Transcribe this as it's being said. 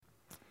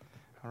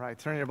All right,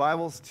 turn your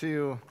Bibles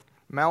to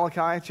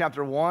Malachi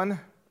chapter 1. It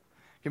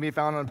can be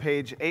found on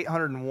page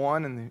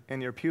 801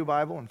 in your pew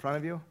Bible in front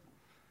of you.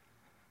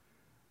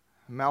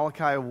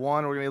 Malachi 1,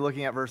 we're going to be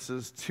looking at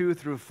verses 2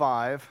 through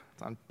 5.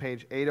 It's on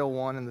page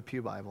 801 in the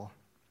pew Bible.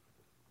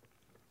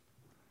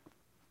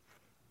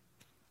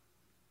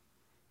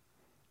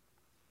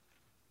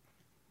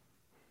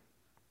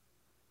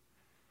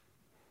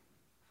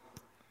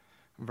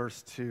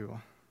 Verse 2.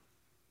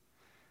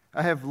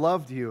 I have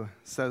loved you,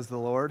 says the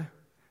Lord.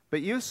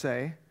 But you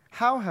say,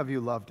 how have you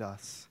loved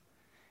us?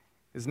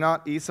 Is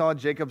not Esau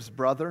Jacob's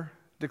brother,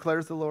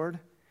 declares the Lord?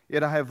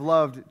 Yet I have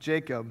loved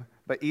Jacob,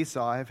 but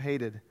Esau I have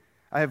hated.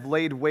 I have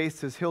laid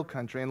waste his hill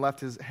country and left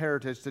his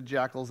heritage to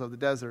jackals of the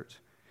desert.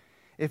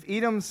 If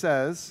Edom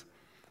says,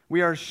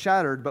 we are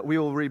shattered, but we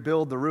will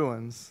rebuild the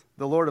ruins,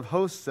 the Lord of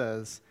hosts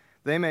says,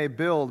 they may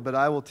build, but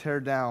I will tear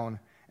down,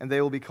 and they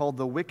will be called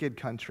the wicked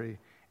country,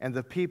 and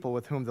the people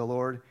with whom the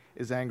Lord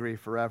is angry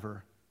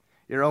forever.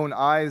 Your own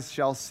eyes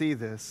shall see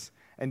this,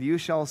 and you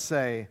shall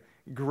say,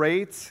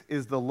 great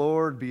is the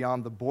Lord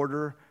beyond the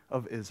border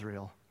of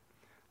Israel.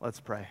 Let's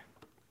pray.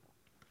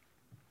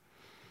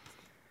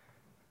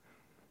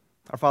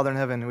 Our Father in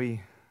heaven,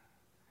 we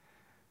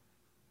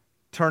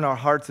turn our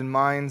hearts and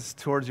minds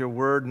towards your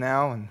word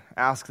now and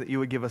ask that you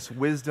would give us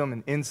wisdom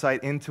and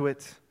insight into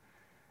it,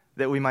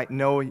 that we might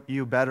know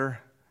you better.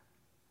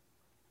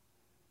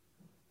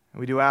 And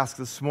we do ask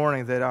this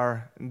morning that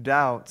our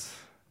doubts,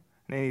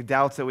 and any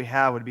doubts that we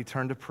have, would be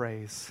turned to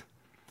praise.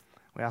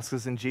 We ask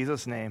this in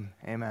Jesus' name.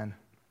 Amen.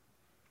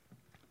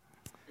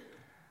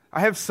 I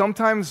have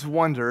sometimes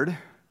wondered,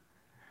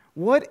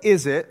 what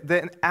is it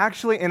that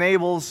actually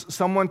enables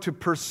someone to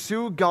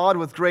pursue God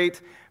with great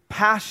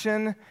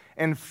passion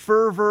and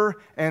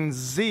fervor and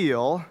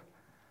zeal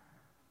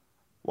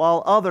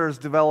while others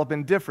develop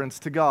indifference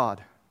to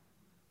God?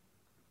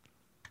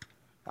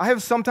 I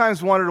have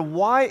sometimes wondered,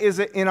 why is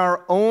it in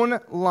our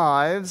own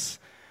lives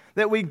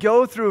that we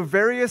go through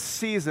various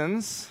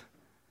seasons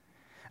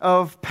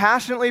of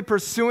passionately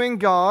pursuing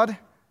God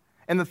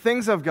and the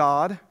things of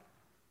God,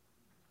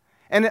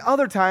 and at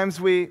other times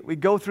we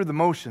go through the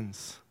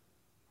motions.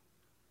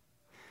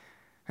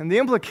 And the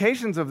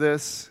implications of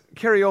this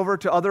carry over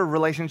to other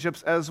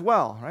relationships as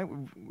well, right?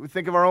 We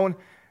think of our own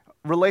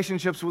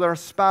relationships with our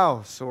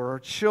spouse or our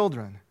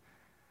children.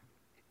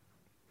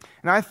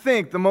 And I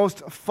think at the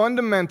most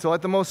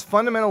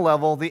fundamental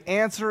level, the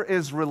answer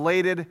is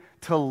related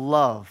to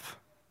love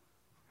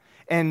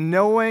and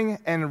knowing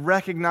and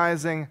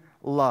recognizing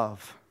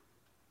love.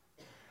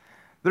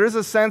 There is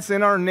a sense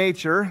in our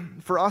nature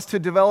for us to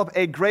develop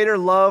a greater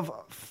love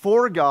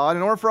for God.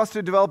 In order for us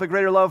to develop a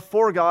greater love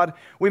for God,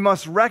 we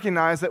must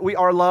recognize that we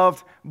are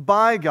loved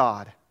by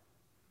God.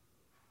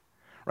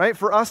 Right?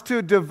 For us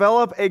to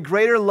develop a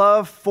greater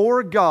love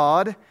for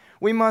God,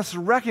 we must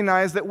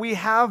recognize that we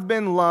have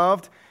been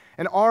loved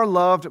and are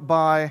loved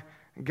by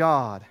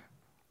God.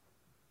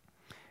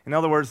 In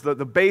other words, the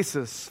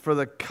basis for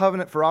the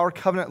covenant, for our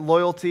covenant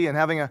loyalty and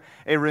having a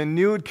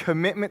renewed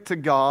commitment to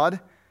God,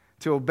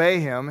 to obey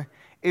Him,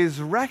 is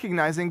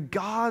recognizing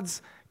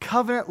God's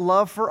covenant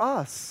love for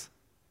us.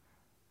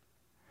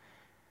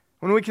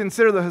 When we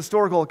consider the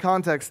historical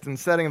context and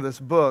setting of this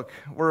book,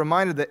 we're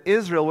reminded that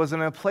Israel was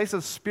in a place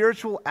of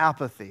spiritual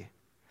apathy.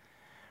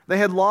 They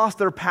had lost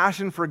their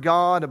passion for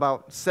God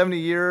about 70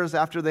 years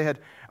after they had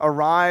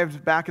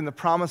arrived back in the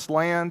Promised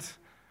Land.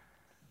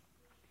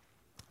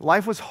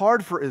 Life was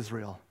hard for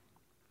Israel.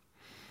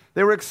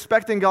 They were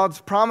expecting God's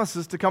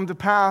promises to come to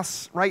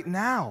pass right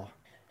now.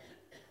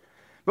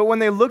 But when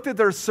they looked at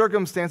their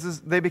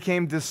circumstances, they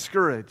became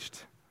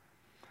discouraged.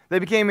 They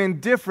became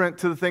indifferent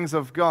to the things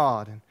of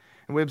God.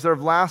 And we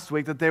observed last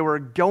week that they were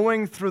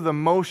going through the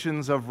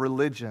motions of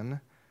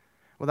religion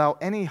without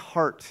any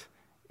heart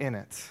in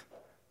it.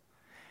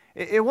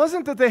 It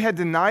wasn't that they had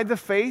denied the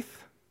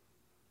faith,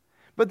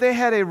 but they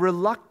had a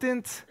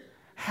reluctant,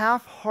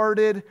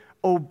 half-hearted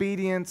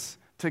obedience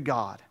to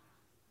God.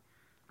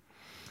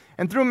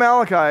 And through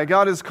Malachi,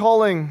 God is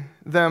calling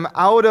them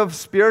out of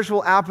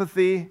spiritual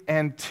apathy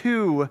and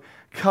to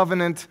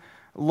covenant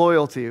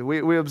loyalty.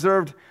 We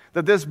observed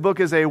that this book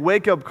is a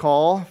wake-up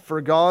call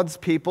for God's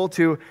people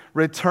to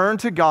return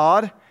to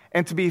God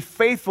and to be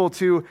faithful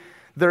to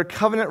their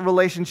covenant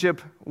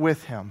relationship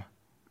with Him.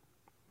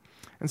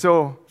 And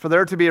so, for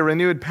there to be a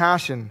renewed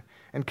passion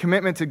and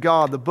commitment to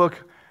God, the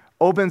book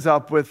opens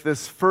up with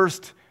this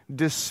first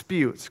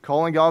dispute,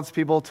 calling God's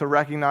people to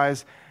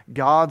recognize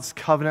God's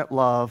covenant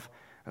love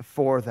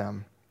for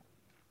them.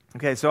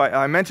 Okay, so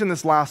I mentioned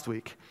this last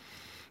week,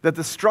 that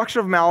the structure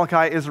of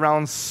Malachi is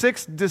around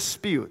 6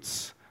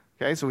 disputes.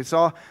 Okay, so we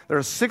saw there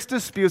are 6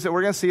 disputes that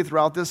we're going to see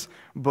throughout this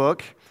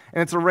book,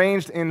 and it's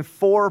arranged in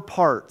 4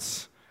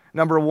 parts.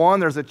 Number 1,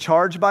 there's a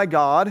charge by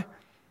God.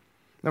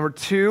 Number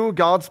 2,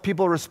 God's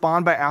people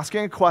respond by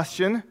asking a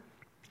question.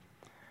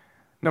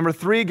 Number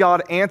 3,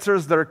 God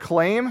answers their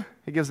claim.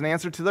 He gives an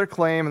answer to their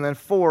claim. And then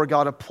 4,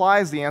 God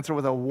applies the answer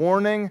with a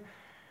warning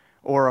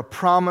or a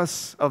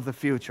promise of the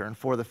future and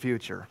for the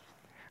future.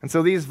 And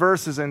so these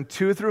verses in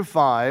 2 through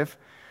 5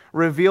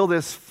 reveal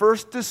this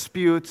first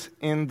dispute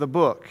in the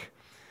book.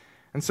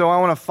 And so I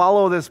want to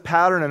follow this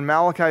pattern in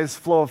Malachi's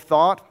flow of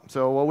thought.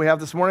 So what we have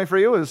this morning for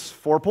you is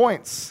 4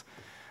 points.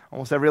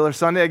 Almost every other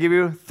Sunday I give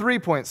you a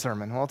 3-point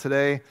sermon. Well,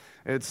 today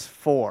it's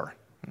 4.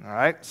 All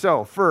right,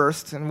 so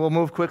first, and we'll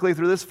move quickly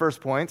through this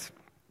first point,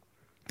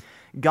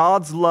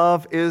 God's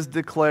love is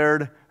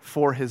declared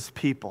for his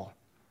people.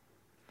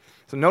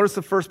 So notice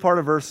the first part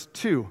of verse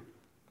 2.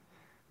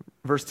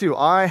 Verse 2,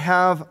 I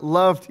have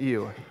loved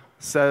you,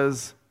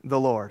 says the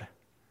Lord.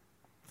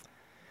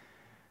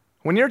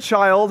 When your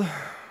child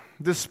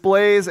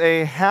displays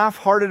a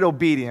half-hearted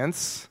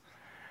obedience,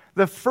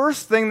 the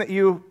first thing that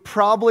you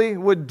probably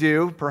would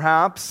do,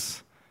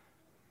 perhaps,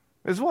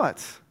 is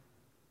what?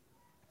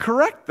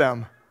 Correct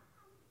them.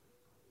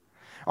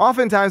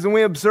 Oftentimes, when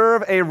we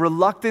observe a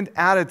reluctant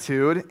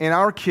attitude in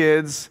our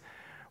kids,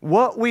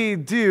 what we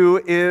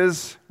do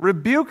is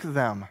rebuke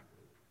them.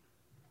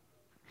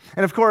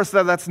 And of course,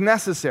 that's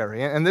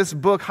necessary. And this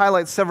book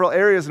highlights several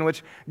areas in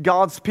which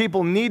God's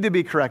people need to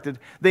be corrected.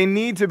 They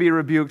need to be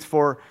rebuked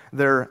for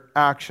their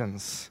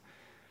actions.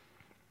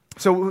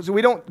 So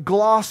we don't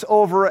gloss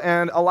over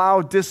and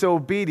allow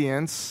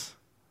disobedience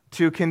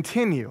to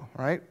continue,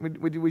 right?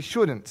 We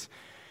shouldn't.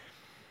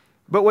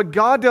 But what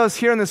God does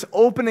here in this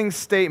opening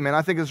statement,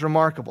 I think, is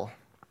remarkable.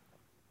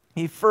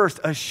 He first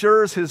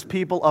assures his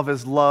people of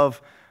his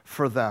love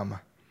for them.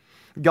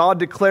 God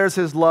declares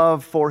his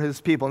love for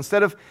his people.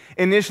 Instead of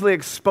initially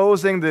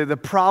exposing the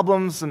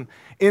problems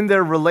in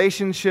their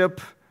relationship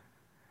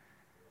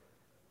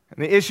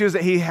and the issues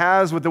that he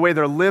has with the way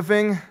they're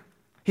living,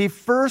 he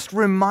first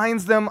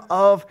reminds them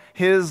of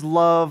his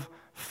love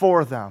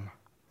for them.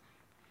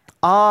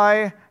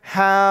 I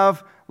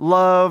have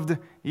loved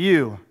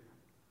you,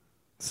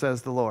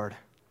 says the Lord.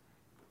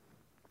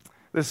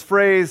 This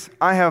phrase,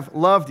 I have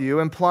loved you,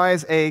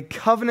 implies a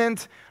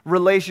covenant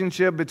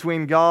relationship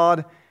between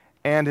God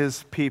and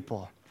his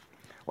people,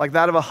 like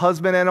that of a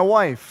husband and a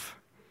wife.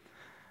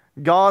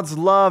 God's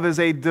love is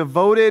a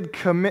devoted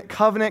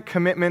covenant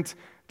commitment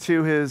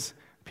to his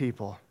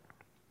people.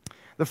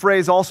 The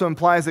phrase also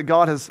implies that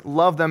God has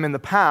loved them in the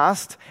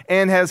past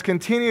and has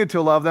continued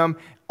to love them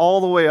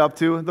all the way up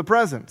to the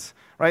present.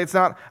 Right? It's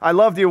not, I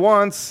loved you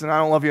once and I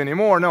don't love you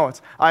anymore. No,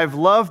 it's, I've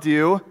loved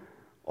you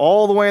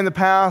all the way in the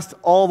past,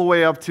 all the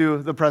way up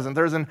to the present.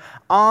 There's an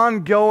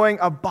ongoing,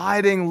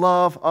 abiding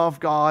love of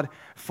God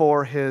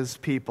for his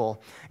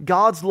people.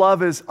 God's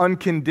love is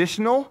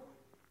unconditional.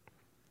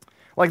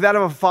 Like that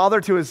of a father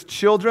to his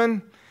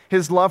children,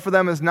 his love for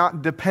them is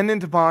not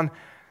dependent upon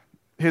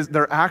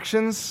their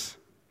actions.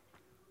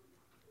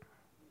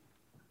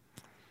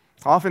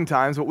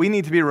 Oftentimes, what we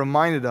need to be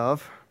reminded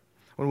of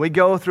when we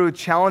go through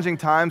challenging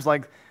times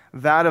like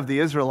that of the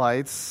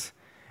Israelites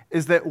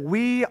is that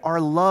we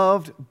are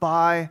loved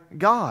by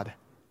God.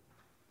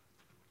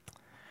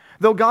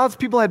 Though God's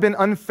people had been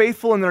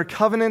unfaithful in their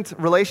covenant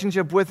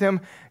relationship with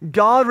him,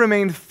 God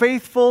remained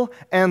faithful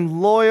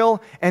and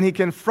loyal, and he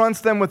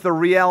confronts them with the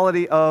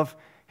reality of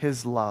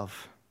his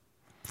love.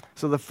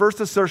 So the first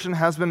assertion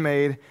has been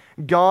made.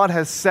 God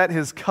has set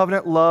his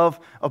covenant love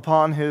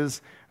upon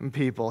his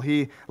people.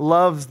 He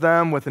loves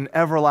them with an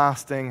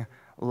everlasting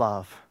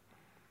love.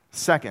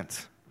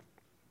 Second,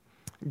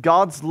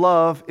 God's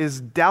love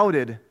is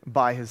doubted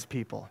by his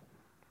people.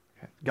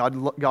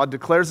 God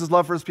declares his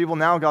love for his people.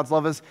 Now God's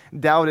love is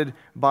doubted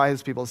by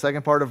his people.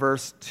 Second part of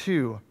verse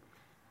 2.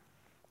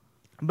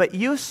 But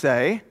you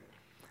say,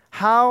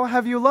 how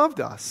have you loved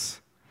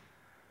us?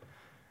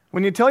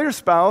 When you tell your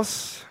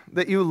spouse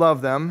that you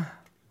love them,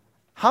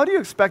 how do you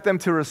expect them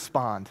to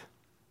respond?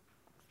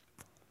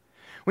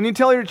 When you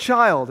tell your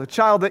child, a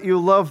child that you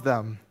love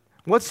them,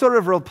 what sort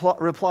of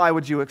reply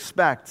would you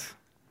expect?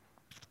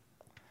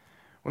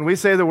 When we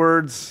say the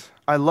words,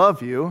 I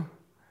love you,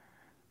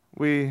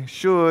 we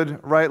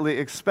should rightly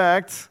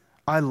expect,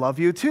 I love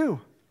you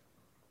too.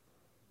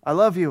 I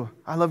love you.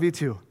 I love you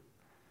too.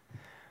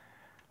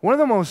 One of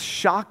the most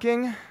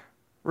shocking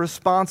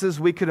responses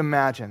we could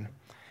imagine,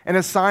 and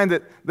a sign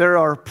that there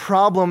are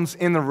problems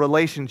in the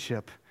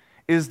relationship,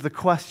 is the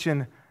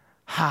question,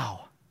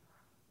 how?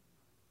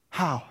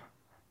 How?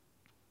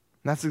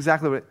 And that's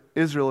exactly what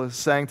Israel is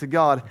saying to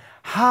God.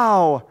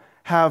 How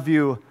have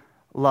you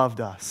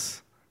loved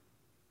us?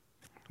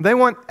 They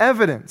want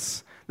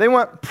evidence. They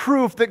want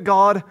proof that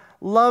God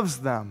loves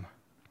them.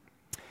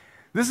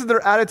 This is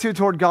their attitude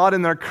toward God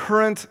in their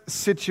current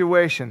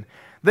situation.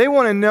 They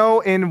want to know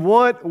in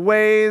what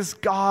ways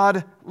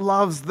God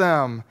loves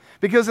them,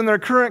 because in their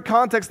current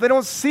context, they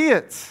don't see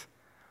it.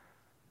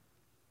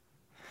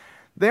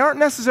 They aren't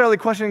necessarily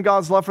questioning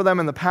God's love for them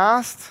in the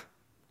past,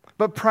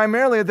 but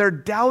primarily they're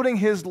doubting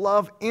his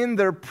love in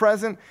their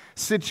present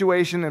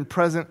situation and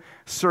present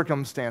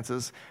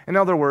circumstances. In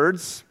other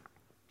words,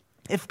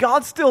 if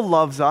God still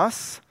loves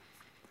us,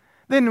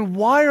 then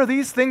why are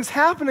these things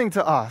happening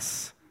to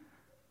us?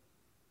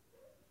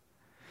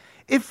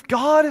 If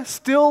God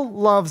still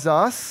loves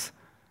us,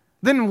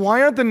 then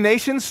why aren't the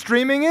nations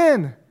streaming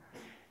in?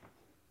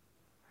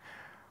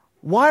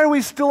 Why are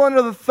we still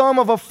under the thumb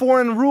of a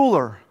foreign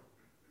ruler?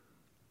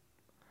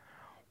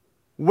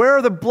 Where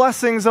are the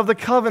blessings of the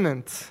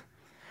covenant?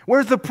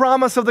 Where's the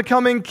promise of the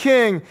coming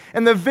king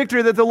and the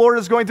victory that the Lord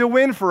is going to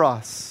win for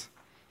us?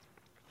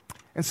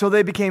 And so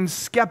they became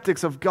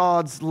skeptics of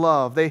God's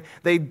love.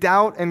 They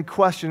doubt and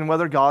question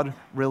whether God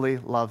really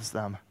loves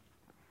them.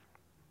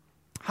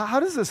 How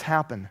does this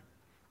happen?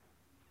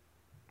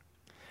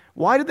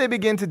 Why did they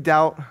begin to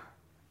doubt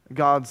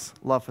God's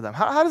love for them?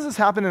 How does this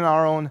happen in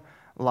our own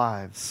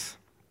lives?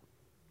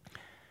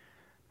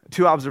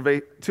 Two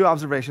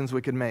observations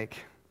we could make.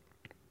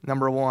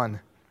 Number one,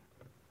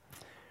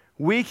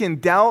 we can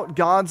doubt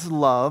God's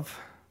love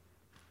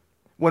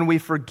when we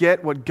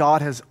forget what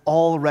God has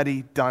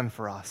already done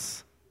for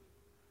us.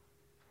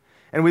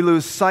 And we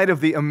lose sight of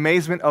the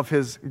amazement of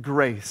His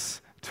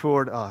grace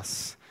toward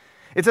us.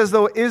 It's as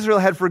though Israel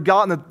had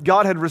forgotten that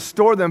God had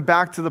restored them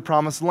back to the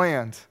promised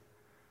land.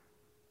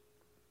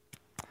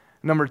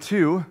 Number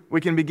two,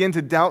 we can begin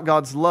to doubt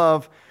God's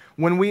love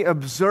when we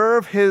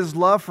observe His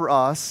love for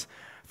us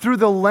through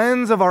the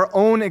lens of our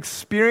own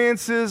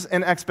experiences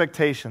and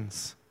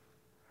expectations.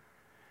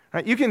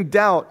 Right?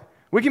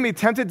 We can be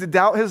tempted to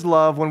doubt His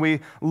love when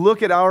we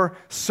look at our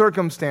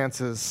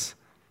circumstances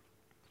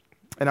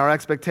and our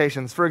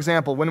expectations. For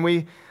example, when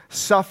we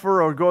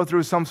suffer or go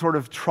through some sort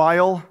of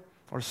trial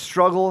or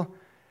struggle,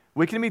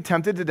 we can be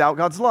tempted to doubt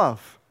God's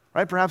love.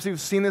 Right? Perhaps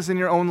you've seen this in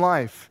your own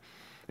life.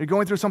 You're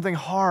going through something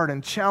hard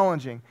and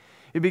challenging.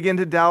 You begin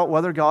to doubt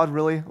whether God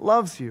really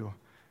loves you.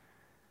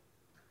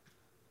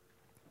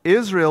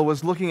 Israel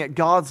was looking at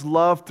God's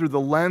love through the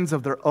lens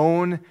of their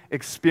own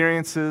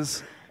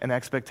experiences and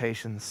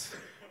expectations.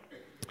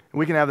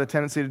 We can have the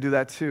tendency to do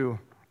that too.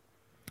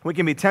 We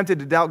can be tempted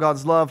to doubt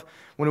God's love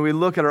when we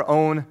look at our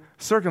own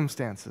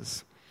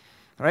circumstances.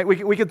 All right?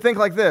 We could think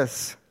like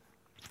this.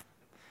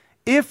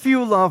 If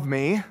you love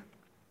me,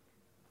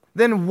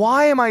 then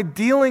why am I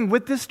dealing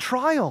with this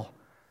trial?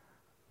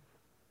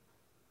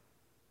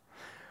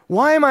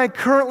 Why am I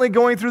currently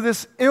going through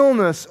this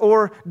illness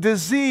or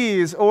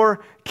disease or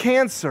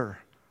cancer?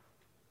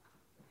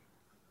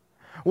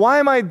 Why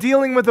am I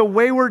dealing with a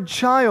wayward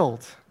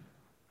child?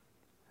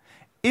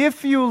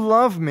 If you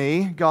love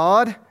me,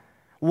 God,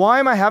 why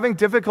am I having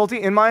difficulty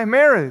in my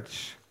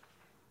marriage?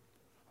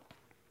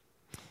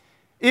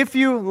 If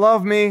you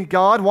love me,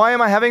 God, why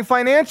am I having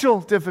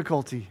financial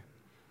difficulty?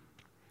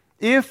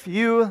 If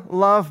you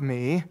love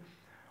me,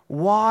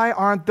 why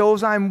aren't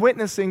those I'm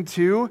witnessing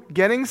to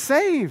getting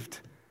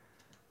saved?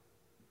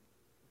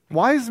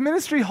 Why is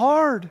ministry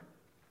hard?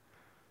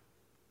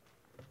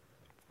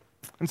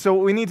 And so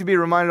what we need to be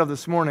reminded of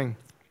this morning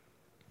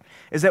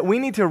is that we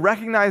need to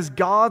recognize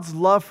God's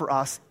love for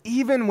us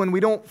even when we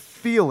don't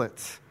feel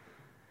it.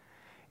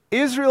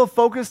 Israel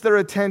focused their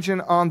attention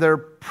on their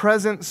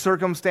present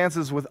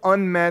circumstances with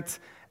unmet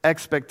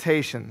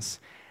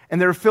expectations,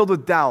 and they were filled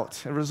with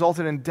doubt. It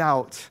resulted in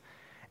doubt.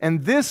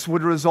 And this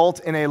would result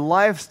in a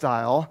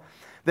lifestyle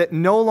that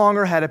no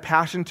longer had a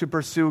passion to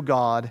pursue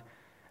God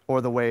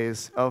or the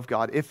ways of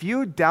God. If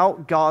you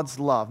doubt God's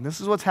love, and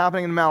this is what's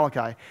happening in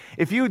Malachi,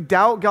 if you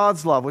doubt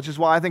God's love, which is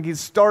why I think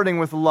he's starting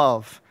with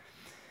love,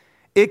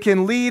 it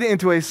can lead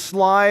into a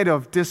slide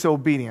of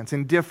disobedience,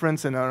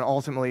 indifference, and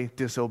ultimately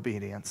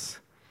disobedience.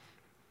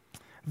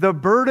 The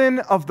burden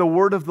of the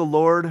word of the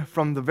Lord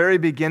from the very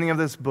beginning of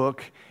this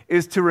book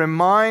is to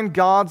remind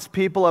God's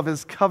people of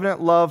his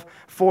covenant love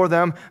for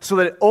them so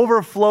that it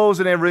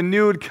overflows in a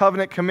renewed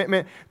covenant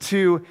commitment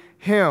to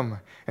him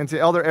and to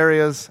other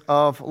areas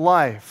of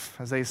life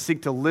as they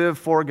seek to live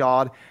for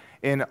God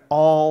in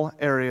all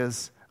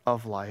areas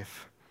of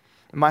life.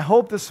 And my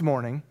hope this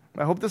morning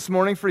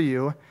for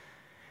you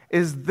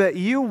is that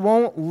you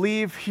won't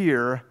leave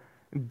here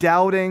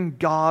doubting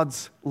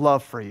God's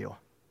love for you,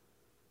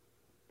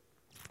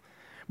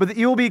 but that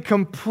you'll be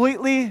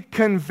completely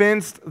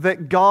convinced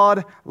that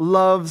God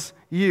loves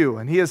you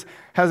and he has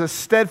a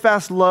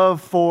steadfast love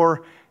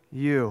for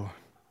you.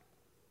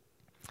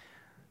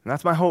 And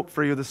that's my hope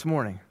for you this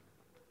morning.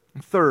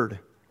 The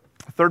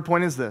third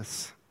point is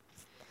this.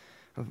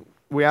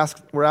 We're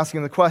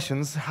asking the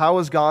questions, how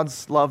is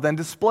God's love then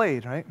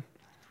displayed, right?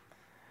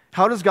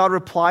 How does God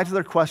reply to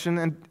their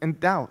question and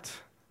doubt?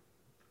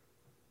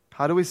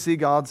 How do we see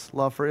God's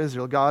love for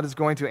Israel? God is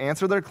going to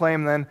answer their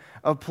claim, then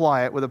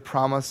apply it with a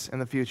promise in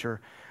the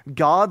future.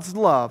 God's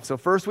love, so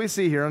first we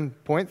see here in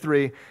point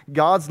 3,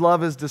 God's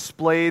love is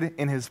displayed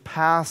in his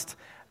past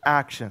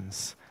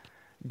actions.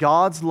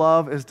 God's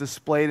love is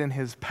displayed in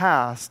his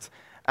past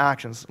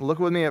actions. Look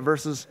with me at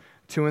verses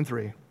 2 and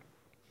 3.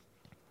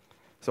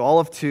 So all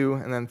of 2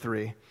 and then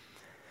 3.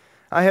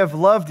 I have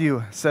loved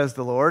you, says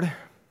the Lord,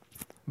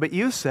 but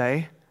you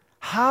say,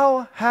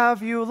 how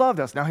have you loved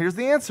us? Now here's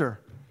the answer.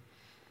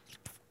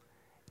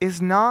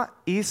 Is not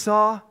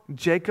Esau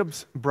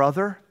Jacob's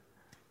brother,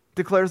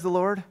 declares the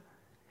Lord?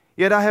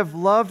 Yet I have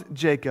loved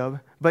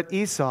Jacob, but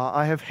Esau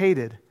I have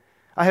hated.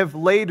 I have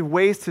laid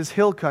waste his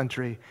hill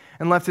country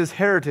and left his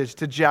heritage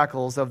to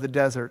jackals of the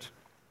desert.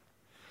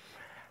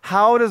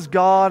 How does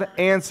God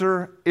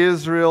answer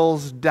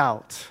Israel's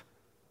doubt?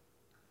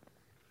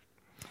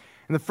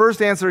 And the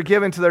first answer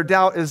given to their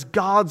doubt is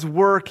God's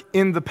work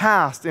in the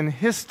past, in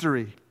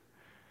history.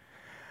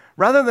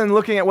 Rather than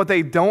looking at what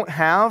they don't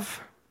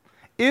have,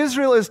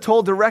 Israel is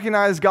told to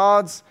recognize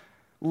God's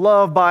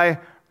love by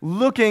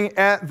looking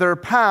at their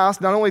past,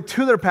 not only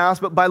to their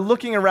past, but by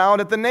looking around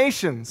at the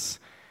nations,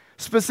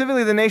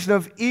 specifically the nation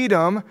of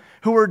Edom,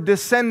 who were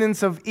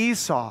descendants of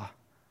Esau.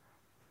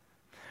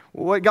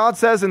 What God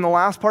says in the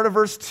last part of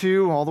verse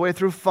 2, all the way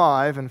through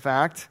 5, in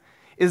fact,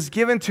 is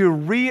given to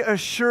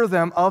reassure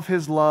them of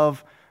his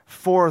love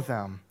for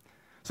them.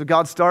 So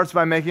God starts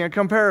by making a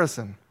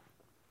comparison.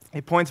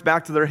 He points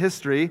back to their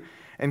history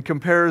and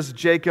compares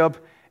Jacob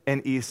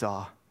and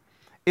Esau.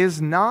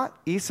 Is not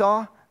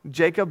Esau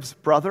Jacob's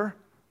brother?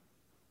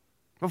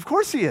 Of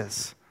course he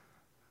is.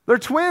 They're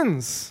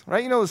twins,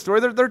 right? You know the story.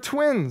 They're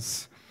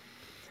twins.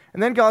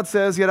 And then God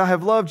says, yet I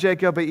have loved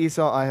Jacob, but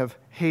Esau I have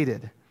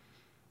hated.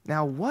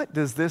 Now, what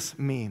does this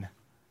mean?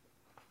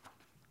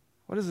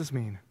 What does this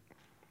mean?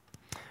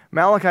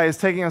 Malachi is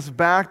taking us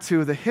back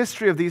to the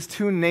history of these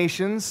two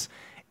nations,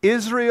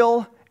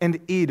 Israel and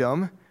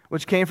Edom,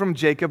 which came from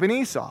Jacob and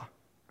Esau.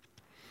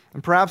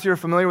 And perhaps you're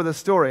familiar with this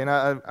story, and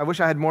I wish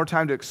I had more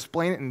time to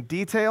explain it in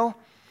detail.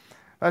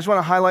 I just want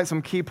to highlight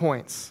some key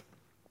points.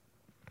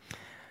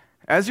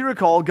 As you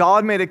recall,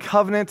 God made a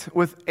covenant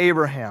with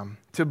Abraham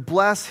to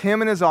bless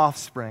him and his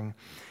offspring.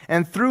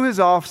 And through his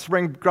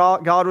offspring,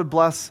 God would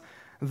bless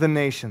the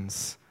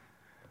nations.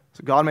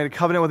 So God made a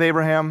covenant with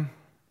Abraham.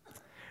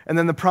 And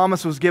then the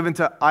promise was given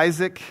to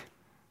Isaac.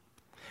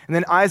 And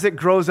then Isaac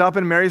grows up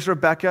and marries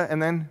Rebekah.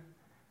 And then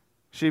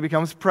she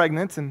becomes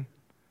pregnant and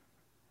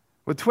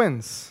with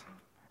twins.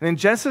 And in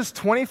Genesis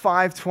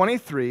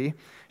 25:23,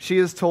 she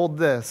is told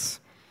this: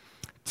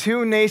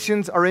 2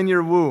 nations are in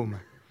your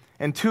womb,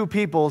 and 2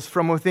 peoples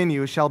from within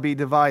you shall be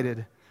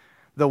divided.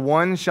 The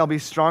one shall be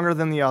stronger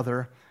than the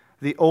other.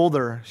 The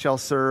older shall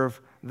serve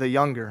the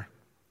younger.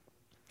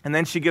 And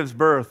then she gives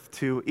birth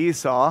to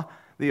Esau,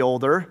 the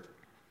older,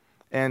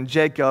 and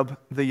Jacob,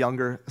 the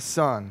younger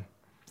son.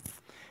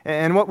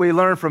 And what we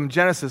learn from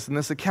Genesis in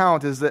this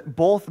account is that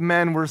both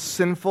men were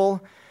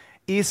sinful.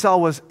 Esau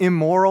was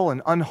immoral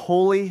and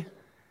unholy.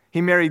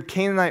 He married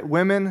Canaanite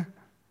women.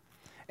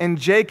 And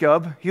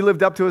Jacob, he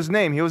lived up to his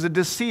name. He was a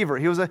deceiver.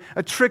 He was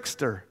a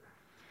trickster.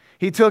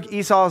 He took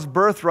Esau's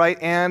birthright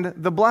and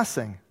the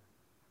blessing.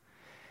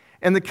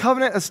 And the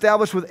covenant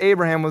established with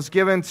Abraham was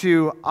given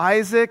to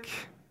Isaac,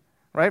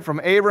 right?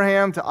 From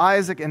Abraham to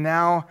Isaac and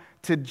now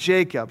to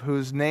Jacob,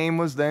 whose name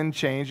was then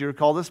changed. You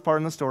recall this part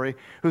in the story,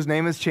 whose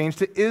name is changed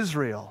to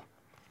Israel.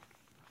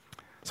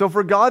 So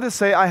for God to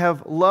say, I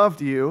have loved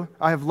you,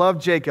 I have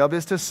loved Jacob,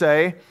 is to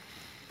say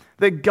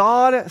that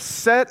God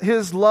set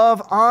his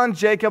love on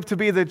Jacob to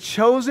be the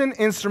chosen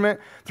instrument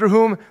through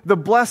whom the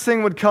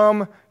blessing would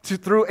come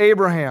through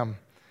Abraham,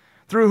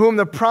 through whom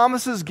the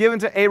promises given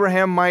to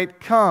Abraham might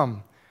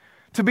come,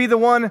 to be the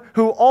one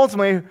who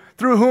ultimately,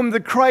 through whom the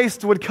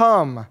Christ would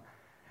come,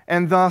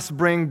 and thus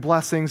bring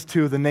blessings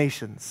to the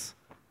nations.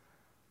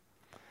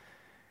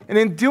 And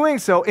in doing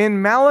so,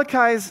 in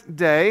Malachi's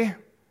day,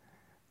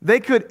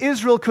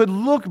 Israel could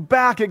look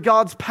back at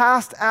God's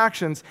past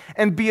actions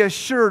and be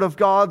assured of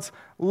God's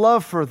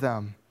love for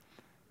them,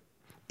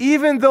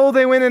 even though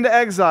they went into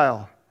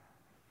exile,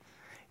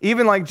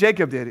 even like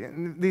Jacob did.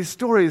 And these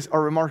stories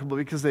are remarkable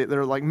because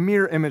they're like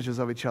mirror images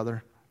of each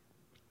other.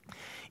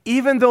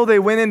 Even though they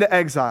went into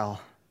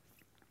exile,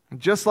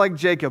 just like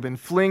Jacob in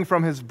fleeing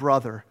from his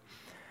brother,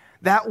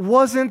 that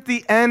wasn't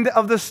the end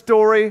of the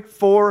story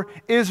for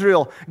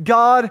Israel.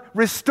 God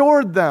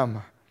restored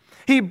them.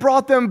 He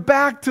brought them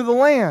back to the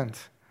land.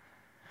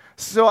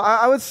 So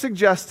I would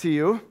suggest to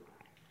you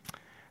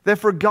that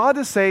for God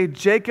to say,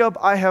 Jacob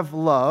I have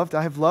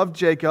loved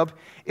Jacob,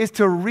 is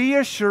to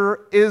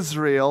reassure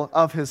Israel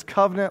of his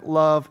covenant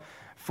love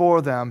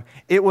for them.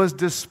 It was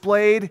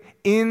displayed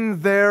in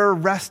their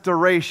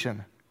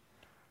restoration.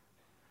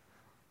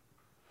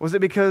 Was it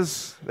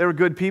because they were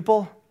good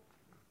people?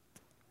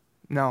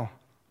 No.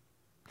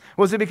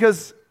 Was it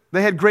because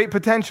they had great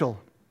potential?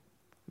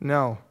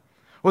 No.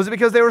 Was it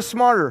because they were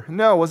smarter?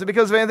 No. Was it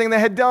because of anything they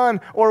had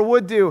done or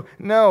would do?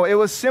 No. It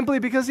was simply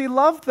because he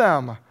loved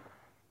them.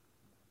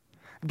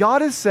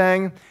 God is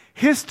saying,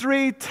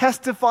 history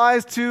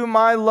testifies to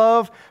my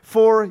love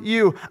for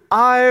you.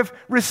 I've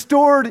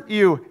restored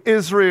you,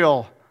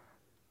 Israel.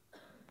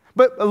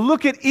 But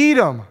look at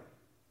Edom.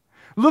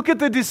 Look at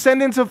the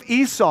descendants of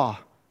Esau.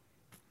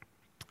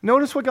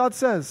 Notice what God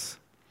says.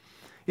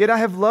 Yet I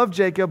have loved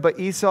Jacob, but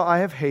Esau I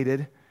have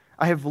hated.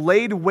 I have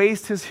laid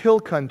waste his hill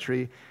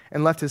country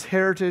and left his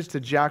heritage to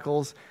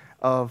jackals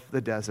of the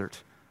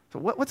desert. So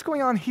what's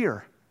going on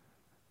here?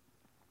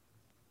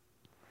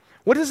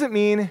 What does it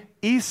mean,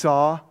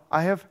 Esau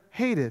I have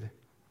hated?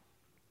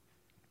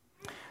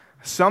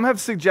 Some have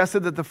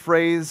suggested that the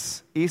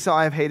phrase Esau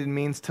I have hated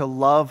means to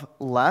love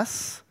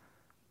less.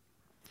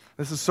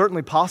 This is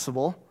certainly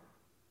possible.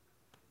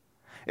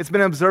 It's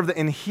been observed that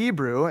in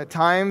Hebrew, at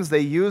times they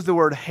use the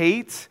word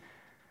hate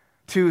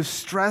to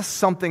stress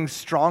something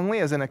strongly,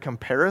 as in a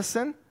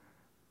comparison.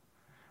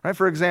 Right?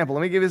 For example,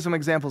 let me give you some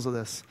examples of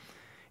this.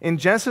 In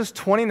Genesis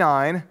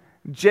 29,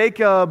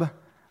 Jacob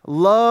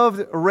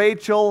loved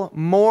Rachel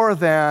more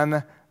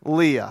than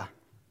Leah.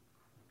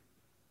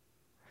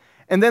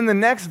 And then the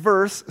next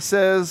verse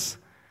says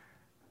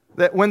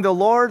that when the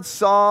Lord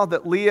saw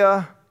that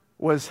Leah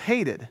was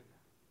hated,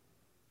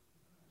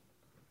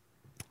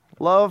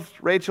 loved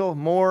Rachel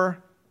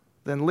more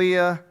than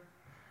Leah,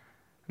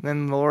 and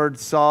then the Lord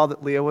saw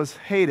that Leah was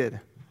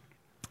hated.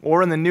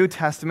 Or in the New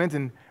Testament,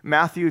 in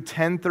Matthew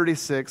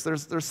 10:36,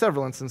 there's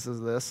several instances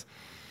of this.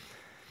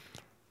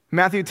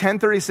 Matthew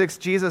 10:36,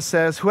 Jesus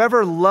says,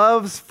 "Whoever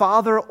loves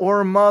father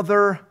or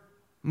mother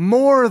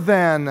more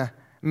than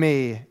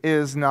me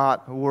is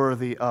not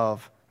worthy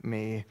of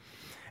me."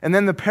 And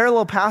then the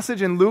parallel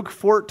passage in Luke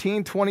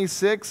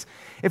 14:26,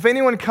 if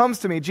anyone comes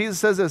to me, Jesus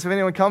says this, if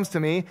anyone comes to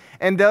me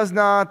and does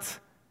not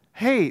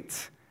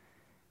hate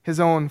his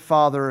own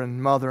father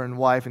and mother and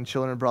wife and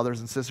children and brothers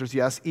and sisters,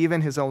 yes,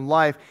 even his own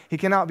life, he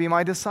cannot be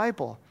my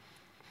disciple.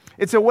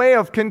 It's a way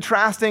of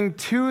contrasting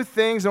two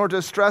things in order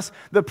to stress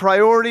the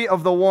priority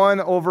of the one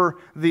over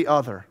the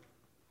other.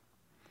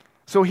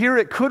 So here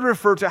it could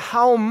refer to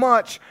how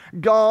much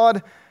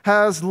God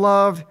has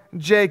loved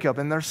Jacob.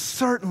 And there's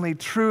certainly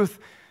truth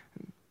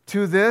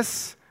to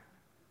this,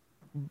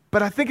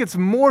 but I think it's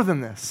more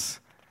than this.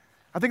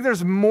 I think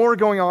there's more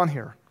going on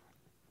here.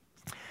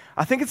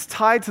 I think it's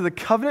tied to the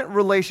covenant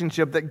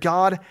relationship that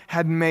God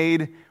had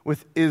made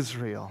with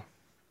Israel.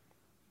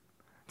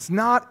 It's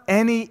not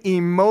any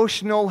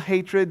emotional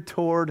hatred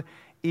toward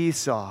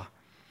Esau.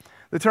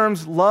 The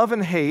terms love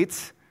and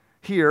hate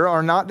here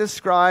are not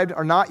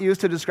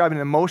used to describe an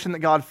emotion that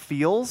God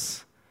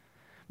feels,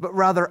 but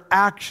rather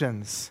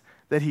actions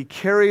that he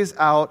carries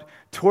out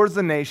towards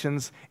the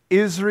nations,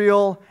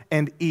 Israel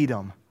and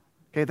Edom.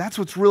 Okay, that's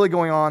what's really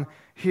going on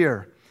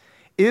here.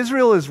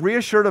 Israel is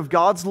reassured of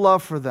God's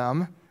love for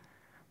them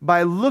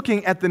by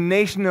looking at the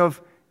nation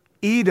of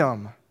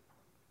Edom,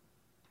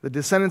 the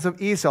descendants of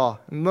Esau.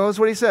 And notice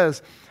what he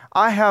says,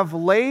 "I have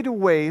laid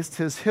waste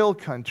his hill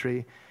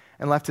country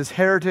and left his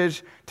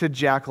heritage to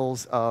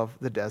jackals of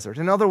the desert."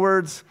 In other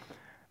words,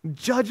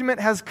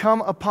 judgment has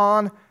come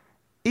upon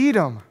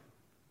Edom.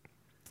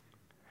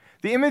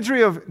 The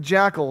imagery of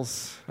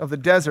jackals of the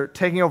desert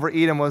taking over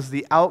Edom was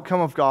the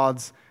outcome of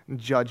God's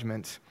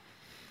judgment.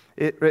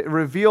 It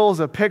reveals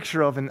a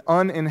picture of an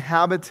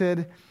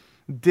uninhabited,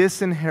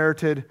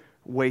 disinherited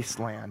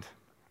wasteland.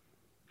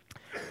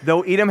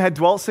 Though Edom had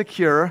dwelt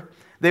secure,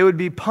 they would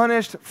be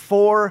punished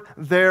for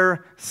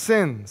their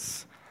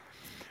sins.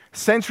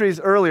 Centuries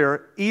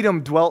earlier,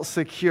 Edom dwelt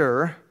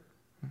secure,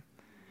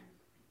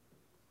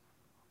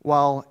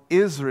 while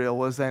Israel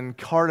was then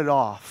carted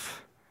off,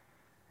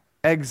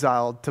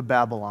 exiled to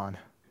Babylon.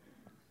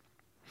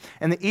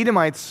 And the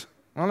Edomites,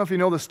 I don't know if you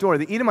know the story,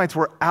 the Edomites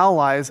were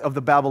allies of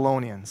the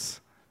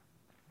Babylonians.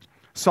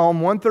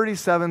 Psalm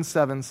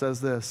 137:7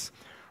 says this,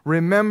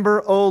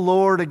 "Remember, O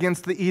Lord,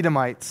 against the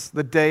Edomites,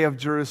 the day of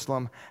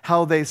Jerusalem,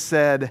 how they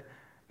said,"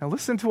 now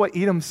listen to what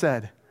Edom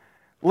said,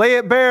 lay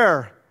it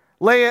bare,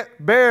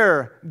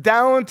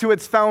 down to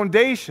its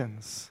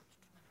foundations."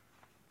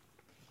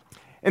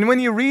 And when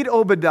you read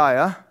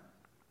Obadiah,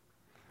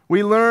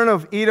 we learn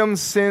of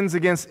Edom's sins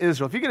against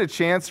Israel. If you get a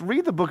chance,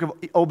 read the book of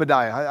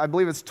Obadiah. I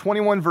believe it's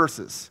 21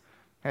 verses.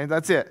 Okay,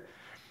 that's it.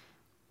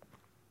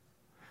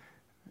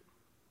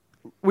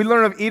 We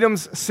learn of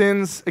Edom's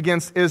sins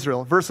against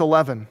Israel. Verse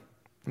 11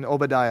 in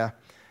Obadiah.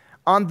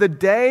 "On the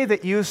day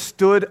that you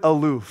stood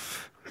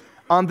aloof,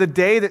 on the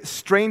day that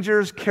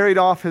strangers carried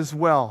off his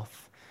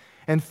wealth,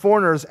 and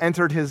foreigners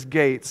entered his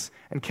gates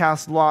and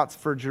cast lots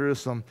for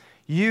Jerusalem,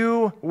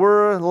 you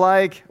were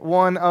like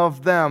one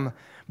of them.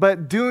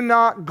 But do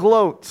not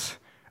gloat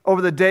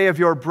over the day of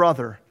your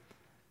brother,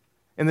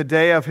 in the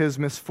day of his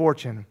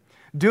misfortune.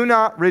 Do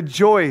not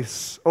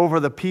rejoice over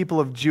the people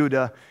of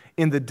Judah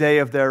in the day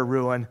of their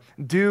ruin.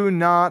 Do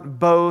not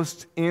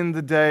boast in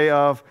the day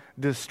of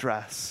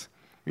distress."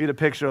 You get a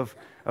picture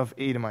of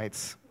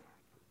Edomites.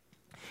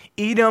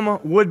 Edom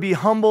would be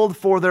humbled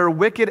for their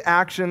wicked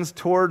actions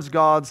toward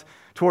God's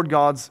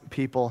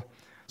people.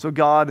 So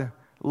God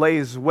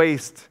lays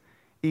waste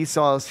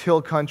Esau's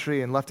hill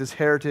country and left his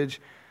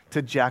heritage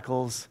to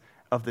jackals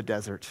of the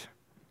desert.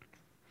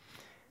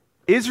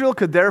 Israel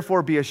could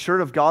therefore be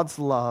assured of God's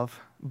love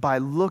by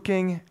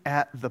looking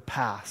at the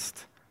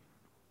past.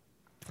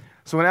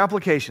 So an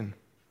application,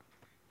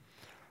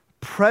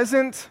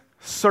 present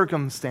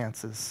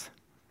circumstances,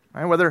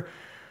 right,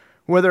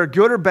 whether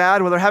good or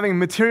bad, whether having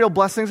material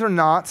blessings or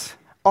not,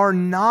 are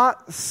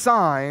not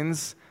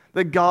signs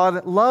that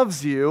God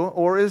loves you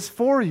or is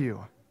for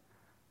you.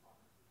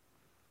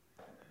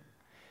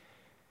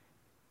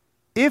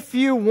 If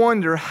you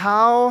wonder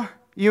how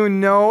you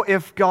know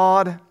if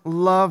God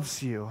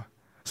loves you,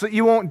 so that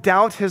you won't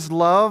doubt his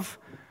love,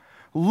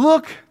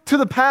 look to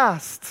the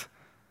past.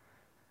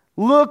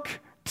 Look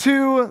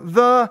to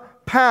the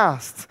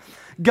past.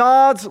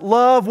 God's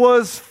love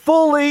was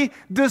fully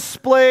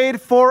displayed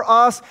for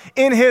us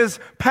in his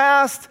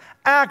past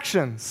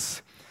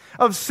actions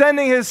of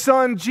sending his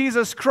son,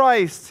 Jesus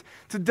Christ,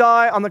 to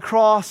die on the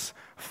cross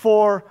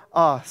for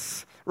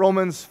us.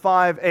 Romans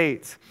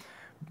 5:8.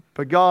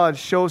 But God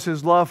shows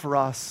his love for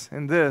us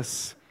in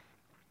this: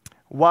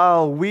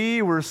 while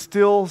we were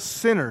still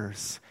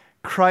sinners,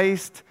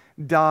 Christ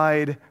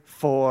died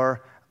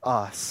for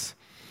us.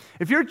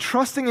 If you're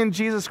trusting in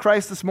Jesus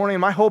Christ this morning,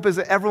 and my hope is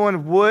that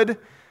everyone would,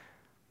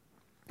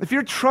 if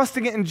you're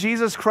trusting in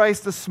Jesus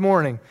Christ this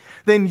morning,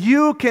 then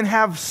you can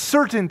have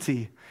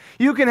certainty.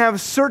 You can have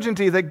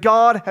certainty that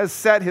God has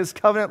set his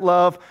covenant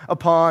love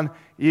upon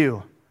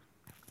you.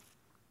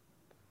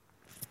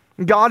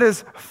 God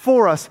is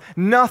for us.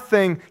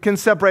 Nothing can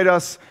separate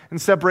us and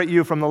separate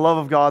you from the love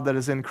of God that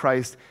is in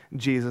Christ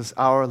Jesus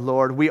our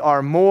Lord. We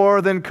are more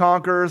than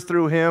conquerors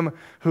through him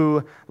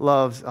who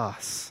loves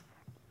us.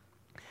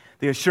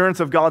 The assurance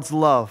of God's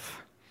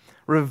love,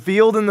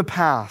 revealed in the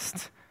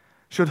past,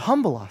 should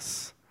humble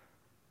us.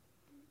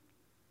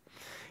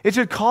 It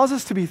should cause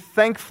us to be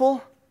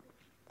thankful.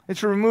 It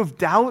should remove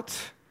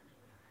doubt.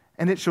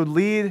 And it should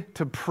lead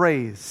to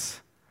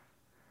praise.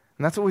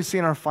 And that's what we see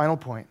in our final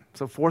point.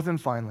 So fourth and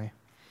finally,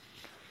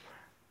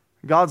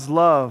 God's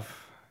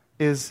love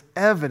is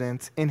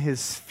evident in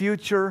his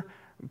future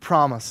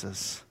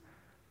promises.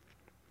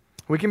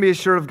 We can be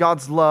assured of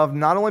God's love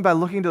not only by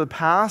looking to the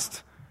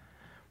past,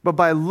 but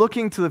by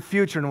looking to the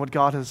future and what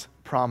God has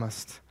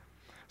promised.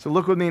 So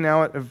look with me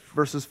now at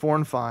verses 4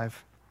 and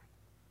 5.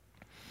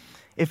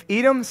 If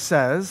Edom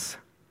says,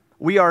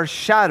 "We are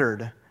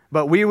shattered,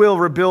 but we will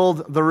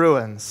rebuild the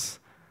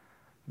ruins,"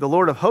 the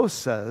Lord of hosts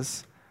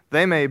says,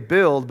 "They may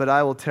build, but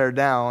I will tear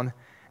down,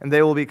 and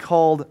they will be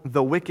called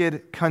the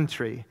wicked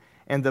country,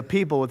 and the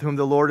people with whom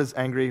the Lord is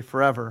angry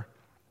forever.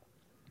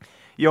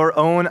 Your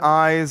own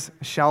eyes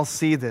shall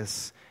see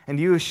this,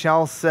 and you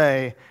shall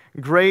say,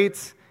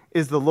 'Great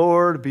is the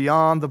Lord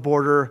beyond the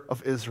border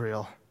of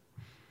Israel.'"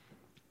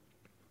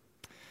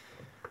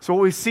 So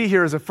what we see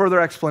here is a further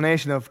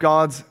explanation of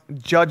God's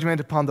judgment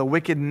upon the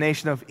wicked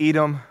nation of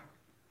Edom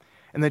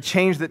and the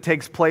change that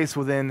takes place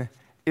within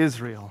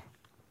Israel.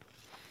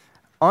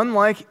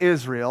 Unlike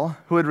Israel,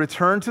 who had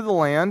returned to the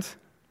land,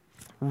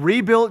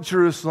 rebuilt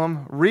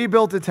Jerusalem,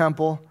 rebuilt the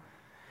temple,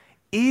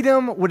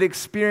 Edom would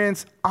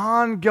experience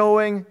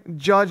ongoing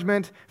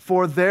judgment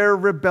for their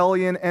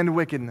rebellion and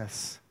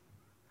wickedness.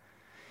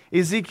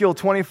 Ezekiel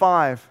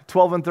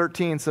 25:12 and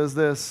 13 says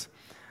this,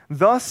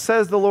 "Thus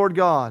says the Lord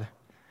God,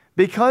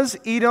 because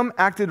Edom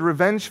acted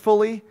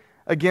revengefully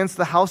against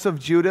the house of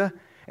Judah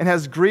and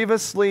has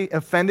grievously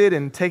offended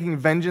in taking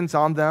vengeance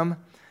on them,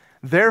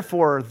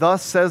 therefore,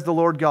 thus says the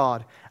Lord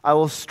God, I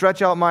will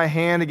stretch out my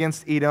hand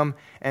against Edom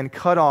and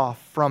cut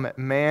off from it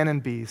man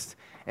and beast,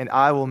 and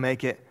I will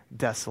make it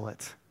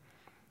desolate."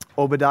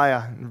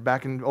 Obadiah,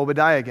 back in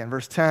Obadiah again,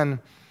 verse 10,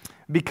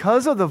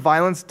 "Because of the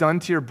violence done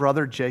to your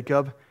brother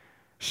Jacob,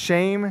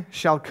 shame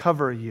shall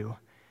cover you,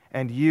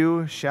 and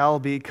you shall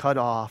be cut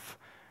off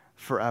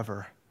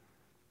forever."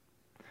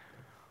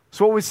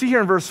 So what we see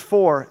here in verse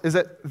 4 is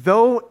that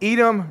though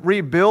Edom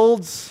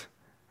rebuilds,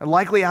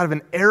 likely out of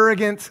an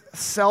arrogant,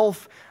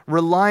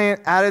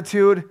 self-reliant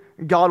attitude,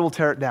 God will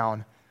tear it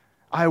down.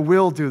 I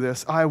will do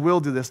this. I will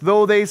do this.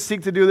 Though they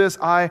seek to do this,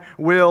 I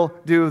will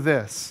do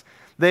this.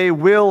 They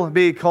will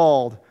be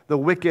called the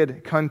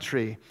wicked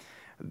country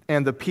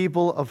and the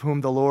people of whom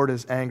the Lord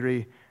is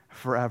angry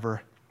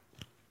forever.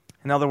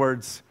 In other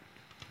words,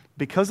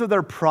 because of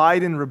their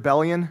pride and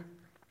rebellion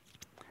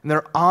and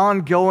their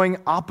ongoing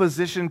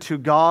opposition to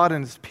God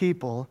and his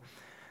people,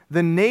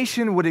 the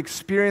nation would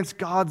experience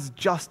God's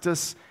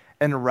justice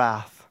and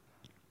wrath.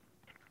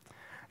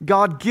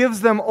 God gives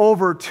them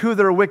over to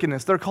their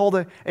wickedness. They're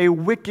called a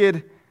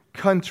wicked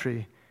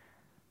country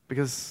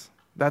because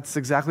that's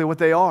exactly what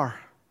they are.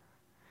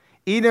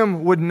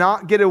 Edom would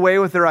not get away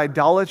with their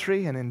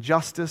idolatry and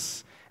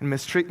injustice and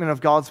mistreatment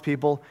of God's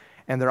people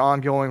and their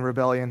ongoing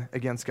rebellion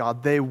against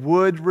God. They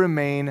would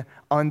remain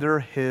under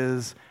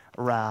his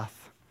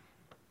wrath.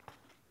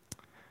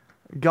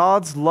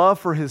 God's love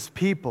for his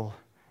people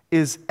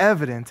is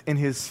evident in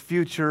his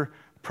future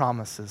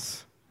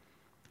promises.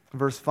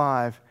 Verse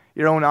 5,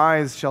 "Your own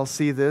eyes shall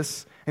see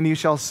this, and you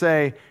shall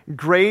say,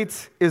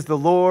 'Great is the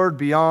Lord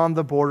beyond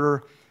the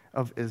border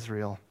of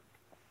Israel.'"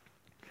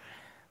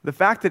 The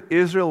fact that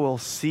Israel will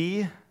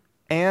see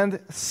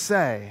and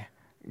say,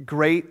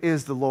 "Great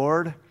is the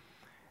Lord,"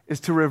 is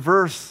to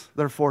reverse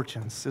their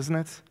fortunes, isn't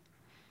it?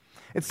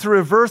 It's to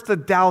reverse the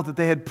doubt that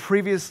they had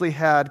previously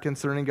had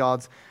concerning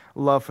God's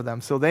love for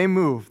them. So they're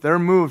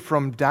moved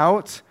from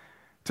doubt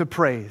to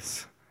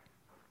praise.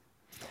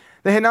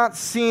 They had not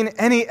seen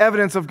any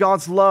evidence of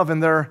God's love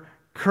in their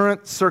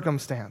current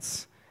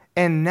circumstance.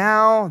 And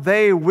now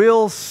they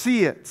will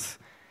see it,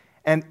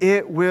 and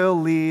it will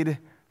lead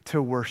to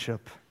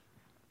worship.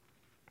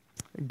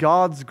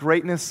 God's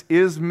greatness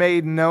is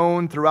made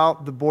known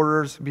throughout the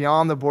borders,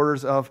 beyond the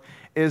borders of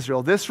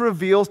Israel. This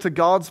reveals to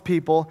God's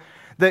people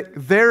that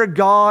their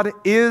God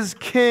is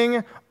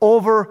king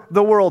over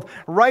the world.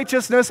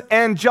 Righteousness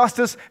and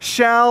justice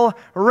shall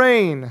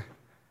reign.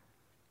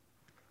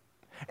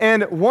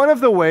 And one of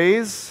the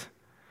ways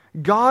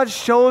God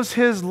shows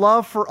his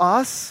love for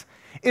us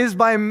is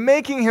by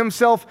making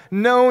himself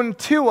known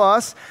to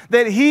us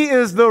that he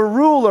is the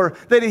ruler,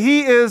 that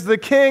he is the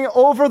king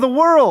over the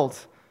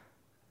world.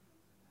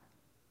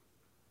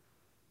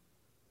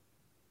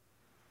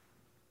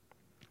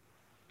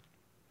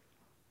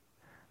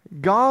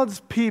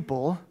 God's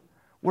people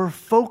were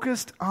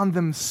focused on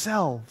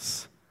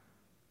themselves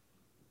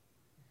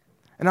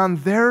and on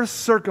their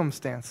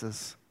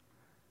circumstances,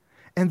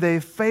 and they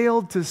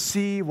failed to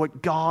see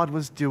what God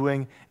was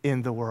doing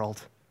in the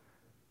world.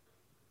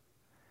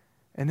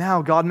 And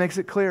now God makes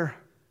it clear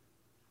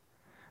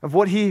of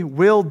what He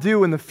will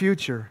do in the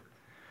future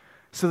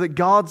so that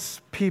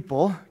God's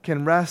people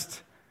can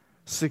rest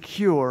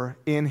secure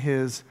in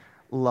His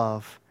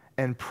love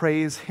and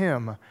praise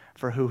Him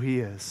for who He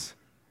is.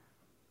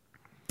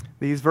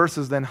 These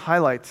verses then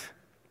highlight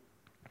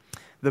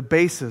the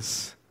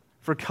basis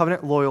for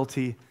covenant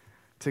loyalty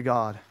to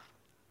God.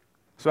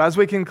 So as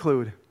we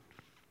conclude,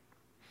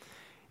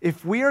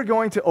 if we are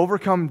going to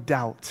overcome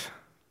doubt,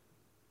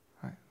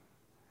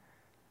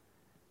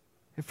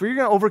 if we're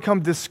going to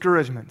overcome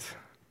discouragement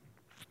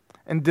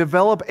and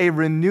develop a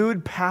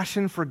renewed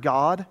passion for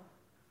God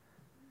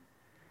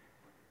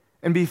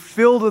and be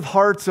filled with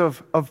hearts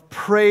of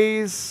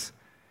praise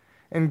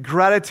and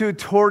gratitude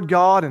toward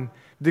God and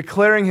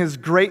declaring His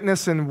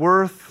greatness and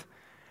worth,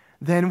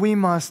 then we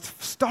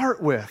must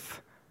start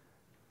with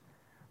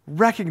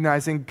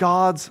recognizing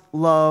God's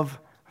love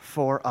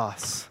for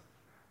us.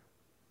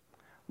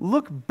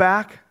 Look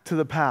back to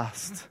the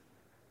past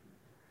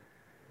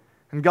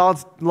and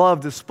God's love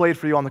displayed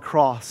for you on the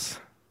cross,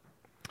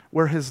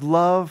 where His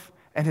love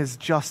and His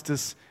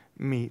justice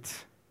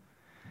meet.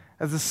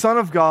 As the Son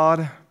of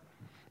God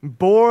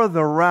bore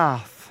the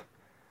wrath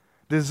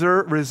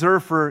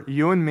reserved for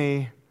you and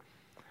me,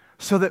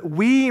 so that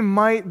we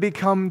might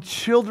become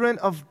children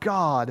of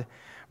God,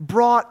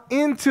 brought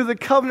into the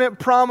covenant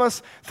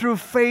promise through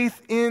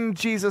faith in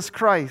Jesus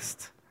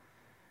Christ.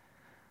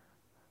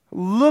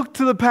 Look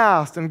to the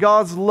past and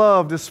God's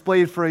love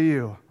displayed for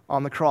you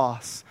on the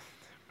cross.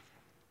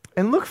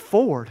 And look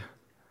forward.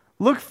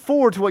 Look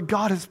forward to what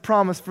God has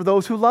promised for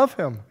those who love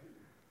Him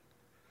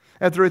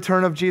at the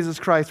return of Jesus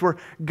Christ, where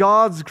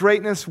God's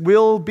greatness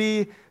will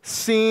be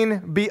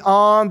seen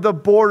beyond the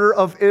border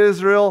of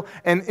Israel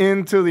and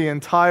into the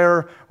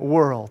entire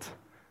world.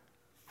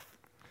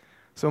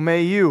 So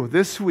may you,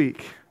 this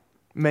week,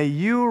 may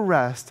you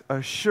rest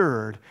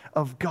assured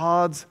of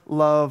God's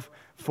love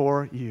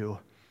for you.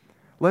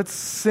 Let's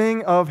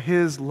sing of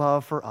His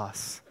love for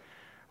us.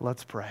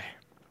 Let's pray.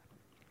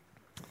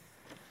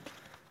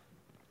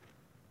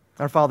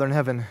 Our Father in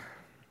heaven,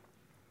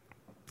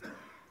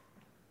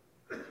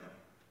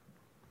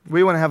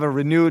 we want to have a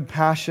renewed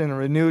passion, a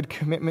renewed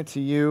commitment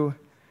to You.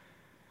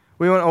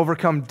 We want to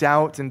overcome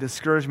doubt and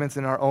discouragements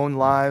in our own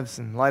lives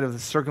in light of the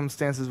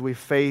circumstances we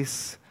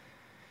face.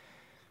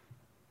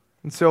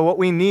 And so what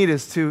we need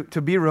is to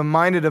be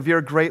reminded of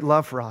Your great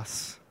love for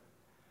us.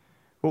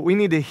 What we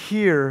need to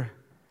hear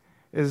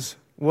is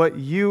what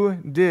You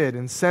did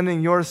in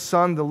sending Your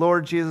Son, the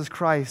Lord Jesus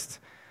Christ,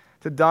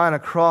 to die on a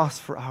cross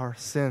for our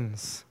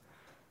sins,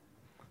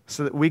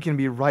 so that we can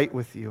be right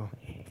with You.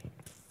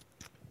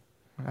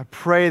 I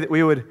pray that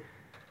we would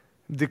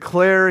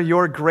declare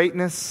Your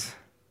greatness.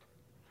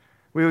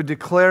 We would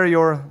declare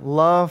Your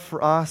love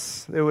for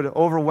us. It would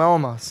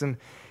overwhelm us, and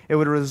it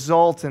would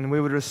result, and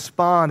we would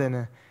respond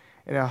in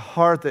a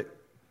heart that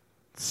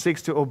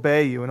seeks to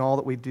obey You in all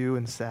that we do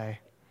and say.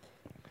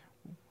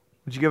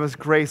 Would You give us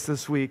grace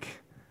this week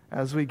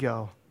as we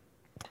go?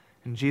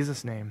 In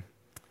Jesus' name,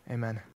 amen.